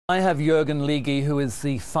I have Juergen Ligi, who is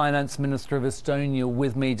the Finance Minister of Estonia,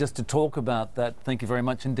 with me just to talk about that. Thank you very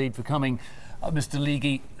much indeed for coming. Mr.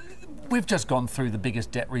 Ligi, we've just gone through the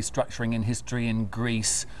biggest debt restructuring in history in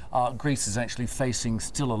Greece. Greece is actually facing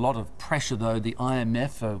still a lot of pressure, though. The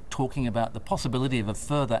IMF are talking about the possibility of a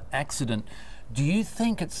further accident. Do you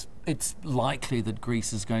think it's likely that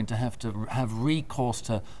Greece is going to have recourse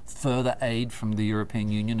to further aid from the European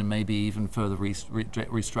Union and maybe even further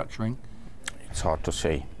restructuring? It's hard to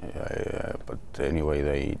say, but anyway,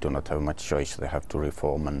 they do not have much choice. They have to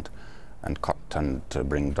reform and cut and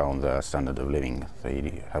bring down their standard of living.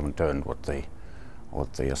 They haven't earned what they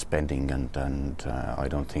are spending, and I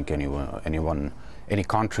don't think any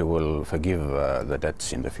country will forgive the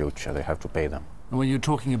debts in the future. They have to pay them. When you're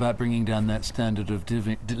talking about bringing down that standard of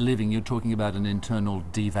living, you're talking about an internal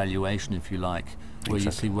devaluation, if you like, where Exactly.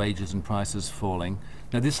 You see wages and prices falling.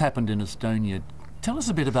 Now, this happened in Estonia. Tell us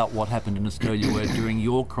a bit about what happened in Estonia, where during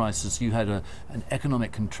your crisis you had an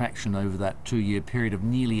economic contraction over that 2-year period of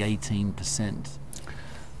nearly 18%.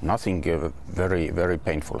 Nothing very, very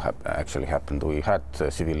painful actually happened. We had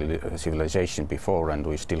civilization before, and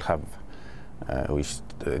we still have. We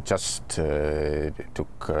just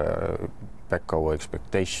took back our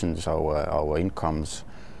expectations, our incomes.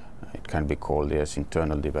 It can be called, yes,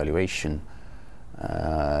 internal devaluation.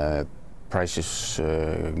 Prices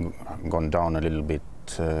gone down a little bit,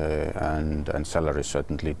 and salaries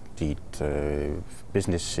certainly did.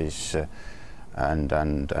 Businesses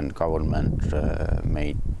and government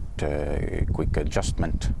made quick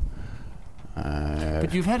adjustment.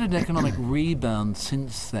 But you've had an economic rebound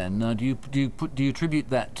since then. Now, do you attribute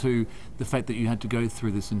that to the fact that you had to go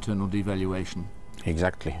through this internal devaluation?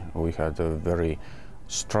 Exactly. We had a very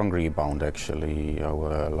strong rebound, actually.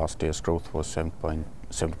 Our last year's growth was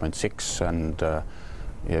 7.6, and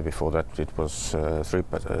yeah, before that it was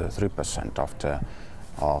 3%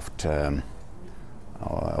 after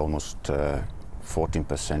almost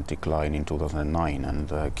 14% decline in 2009.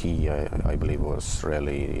 And key, I believe, was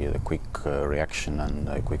really the quick reaction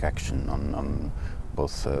and quick action on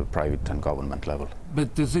both private and government level.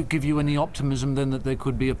 But does it give you any optimism then that there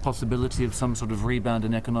could be a possibility of some sort of rebound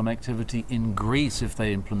in economic activity in Greece if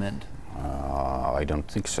they implement? I don't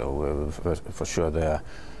think so. For sure, their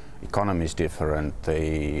economy is different.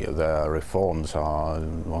 Their reforms are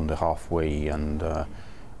on the halfway, and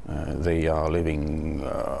they are living.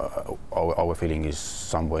 Our feeling is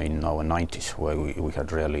somewhere in our 90s, where we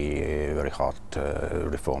had really very hard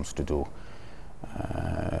reforms to do.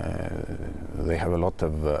 They have a lot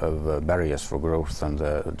of barriers for growth, and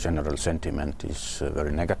the general sentiment is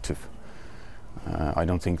very negative. I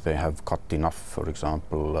don't think they have cut enough. For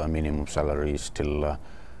example, minimum salary is still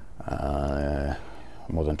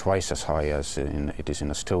more than twice as high as it is in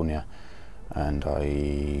Estonia, and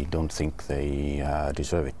I don't think they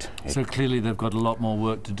deserve it. So clearly they've got a lot more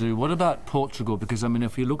work to do. What about Portugal? Because, I mean,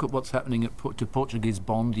 if you look at what's happening to Portuguese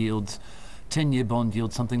bond yields, 10-year bond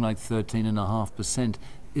yield, something like 13.5%,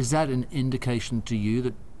 is that an indication to you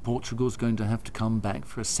that Portugal's going to have to come back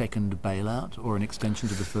for a second bailout or an extension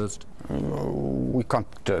to the first? We can't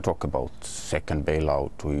talk about second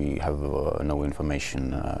bailout. We have no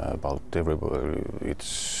information about everybody.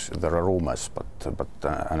 There are rumors, but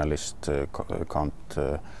analysts are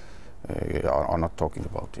not talking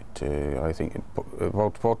about it. I think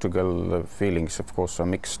about Portugal, feelings, of course, are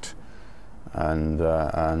mixed. And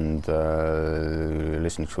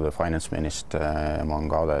listening to the finance minister,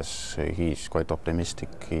 among others, he's quite optimistic.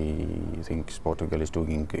 He thinks Portugal is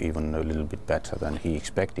doing even a little bit better than he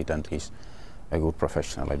expected, and he's a good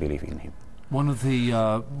professional. I believe in him. One of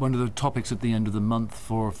the topics at the end of the month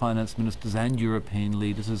for finance ministers and European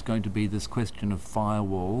leaders is going to be this question of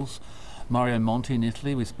firewalls. Mario Monti in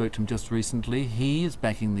Italy, we spoke to him just recently. He is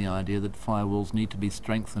backing the idea that firewalls need to be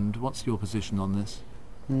strengthened. What's your position on this?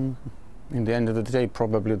 In the end of the day,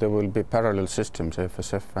 probably there will be parallel systems,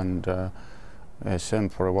 FSF and SM,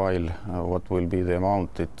 for a while. What will be the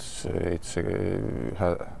amount?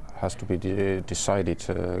 Has to be decided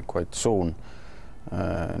quite soon.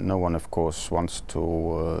 No one, of course, wants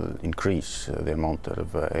to increase the amount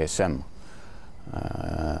of ASM,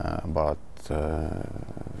 but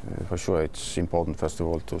for sure it's important, first of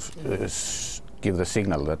all, to give the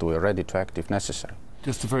signal that we are ready to act if necessary.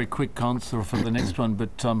 Just a very quick answer for the next one,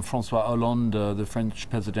 but François Hollande, the French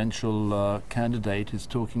presidential candidate, is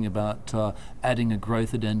talking about adding a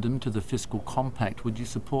growth addendum to the fiscal compact. Would you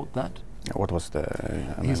support that? What was the...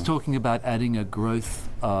 He's talking about adding a growth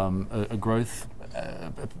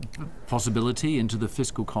possibility into the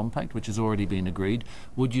fiscal compact, which has already been agreed.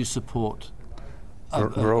 Would you support a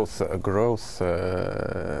growth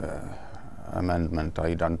amendment?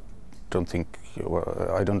 I don't think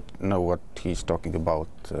well, I don't know what he's talking about.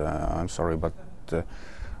 I'm sorry, but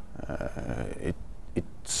it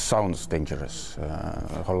sounds dangerous.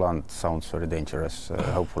 Holland sounds very dangerous.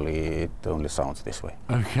 Hopefully it only sounds this way.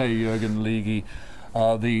 Okay, Juergen Ligi,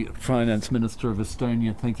 the Finance Minister of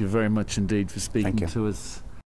Estonia, thank you very much indeed for speaking to us.